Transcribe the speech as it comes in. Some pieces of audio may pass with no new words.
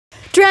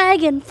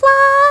Dragonflies!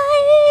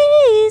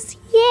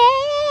 Yeah!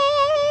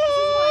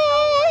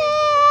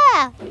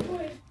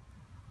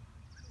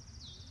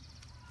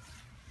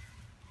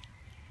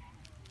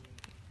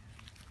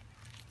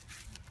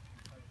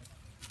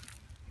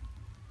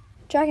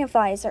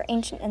 Dragonflies are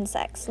ancient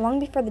insects. Long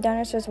before the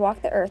dinosaurs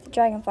walked the earth,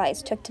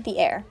 dragonflies took to the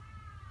air.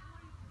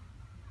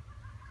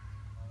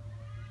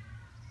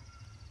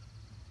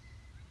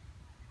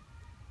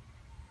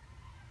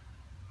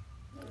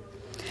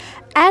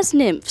 As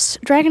nymphs,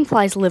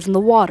 dragonflies live in the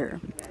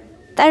water.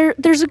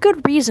 There's a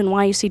good reason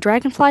why you see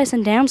dragonflies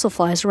and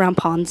damselflies around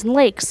ponds and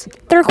lakes.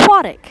 They're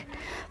aquatic.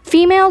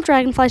 Female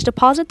dragonflies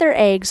deposit their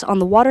eggs on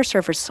the water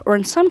surface, or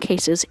in some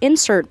cases,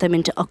 insert them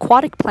into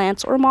aquatic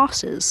plants or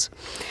mosses.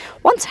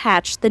 Once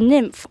hatched, the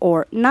nymph,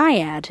 or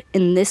naiad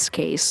in this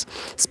case,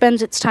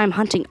 spends its time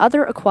hunting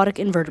other aquatic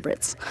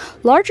invertebrates.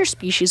 Larger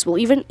species will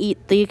even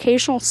eat the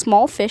occasional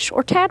small fish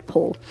or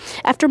tadpole.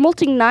 After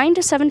molting 9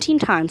 to 17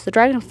 times, the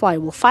dragonfly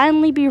will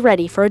finally be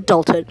ready for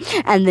adulthood,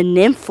 and the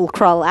nymph will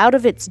crawl out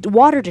of its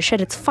water to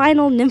shed its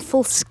final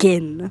nymphal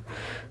skin.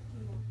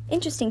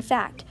 Interesting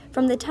fact.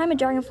 From the time a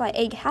dragonfly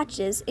egg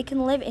hatches, it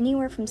can live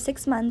anywhere from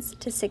 6 months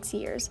to 6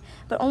 years,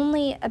 but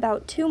only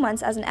about 2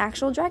 months as an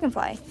actual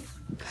dragonfly.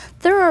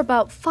 There are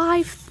about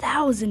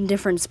 5,000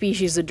 different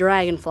species of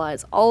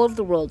dragonflies all over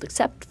the world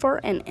except for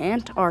in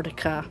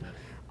Antarctica.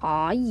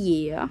 Aw,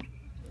 yeah.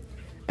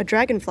 A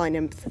dragonfly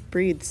nymph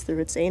breathes through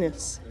its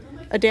anus.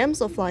 A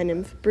damselfly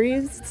nymph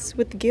breathes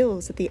with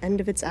gills at the end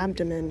of its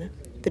abdomen.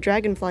 The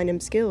dragonfly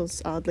nymph's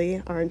gills,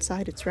 oddly, are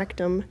inside its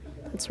rectum.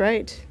 That's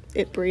right,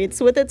 it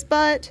breathes with its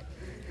butt.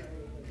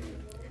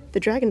 The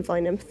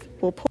dragonfly nymph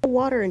will pull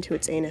water into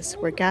its anus,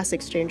 where gas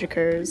exchange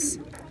occurs.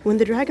 When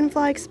the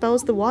dragonfly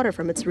expels the water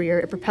from its rear,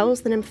 it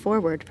propels the nymph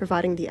forward,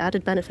 providing the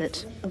added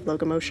benefit of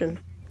locomotion.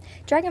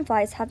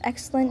 Dragonflies have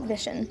excellent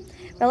vision.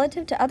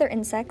 Relative to other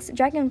insects,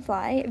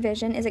 dragonfly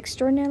vision is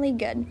extraordinarily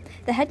good.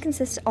 The head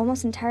consists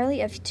almost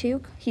entirely of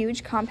 2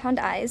 huge compound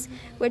eyes,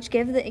 which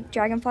give the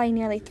dragonfly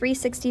nearly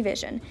 360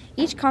 vision.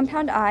 Each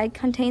compound eye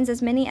contains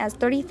as many as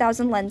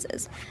 30,000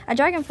 lenses. A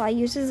dragonfly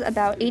uses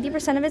about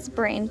 80% of its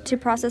brain to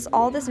process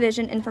all this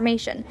vision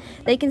information.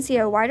 They can see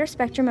a wider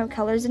spectrum of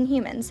colors than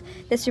humans.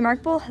 This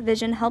remarkable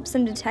vision helps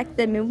them detect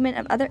the movement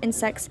of other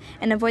insects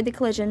and avoid the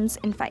collisions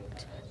in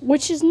fight.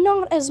 Which is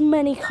not as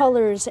many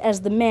colors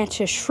as the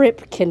mantis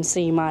shrimp can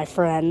see, my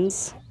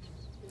friends.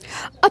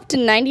 Up to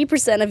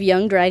 90% of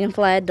young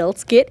dragonfly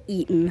adults get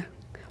eaten.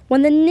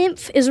 When the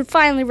nymph is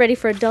finally ready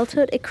for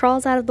adulthood, it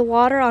crawls out of the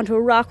water onto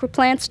a rock or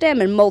plant stem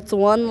and molts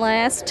one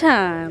last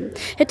time.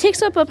 It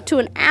takes up to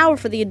an hour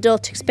for the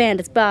adult to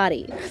expand its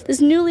body. This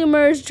newly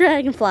emerged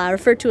dragonfly,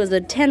 referred to as a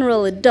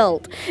teneral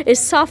adult, is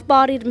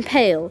soft-bodied and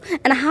pale,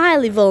 and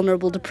highly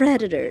vulnerable to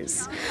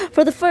predators.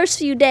 For the first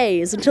few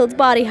days, until its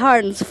body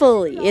hardens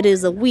fully, it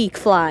is a weak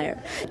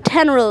flyer.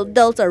 Teneral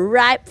adults are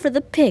ripe for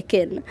the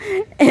picking,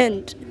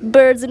 and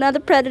birds and other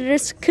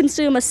predators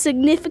consume a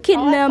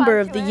significant number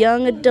of the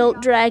young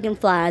adult dragonflies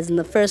in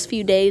the first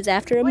few days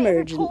after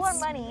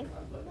emergence.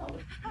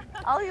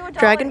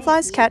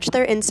 Dragonflies catch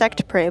their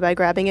insect prey by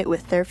grabbing it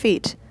with their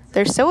feet.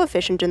 They're so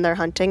efficient in their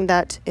hunting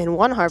that, in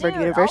one Harvard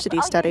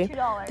University study,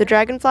 the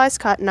dragonflies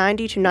caught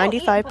 90 to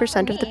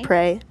 95% of the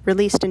prey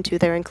released into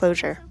their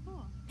enclosure.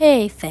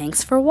 Hey,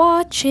 thanks for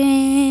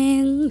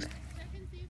watching!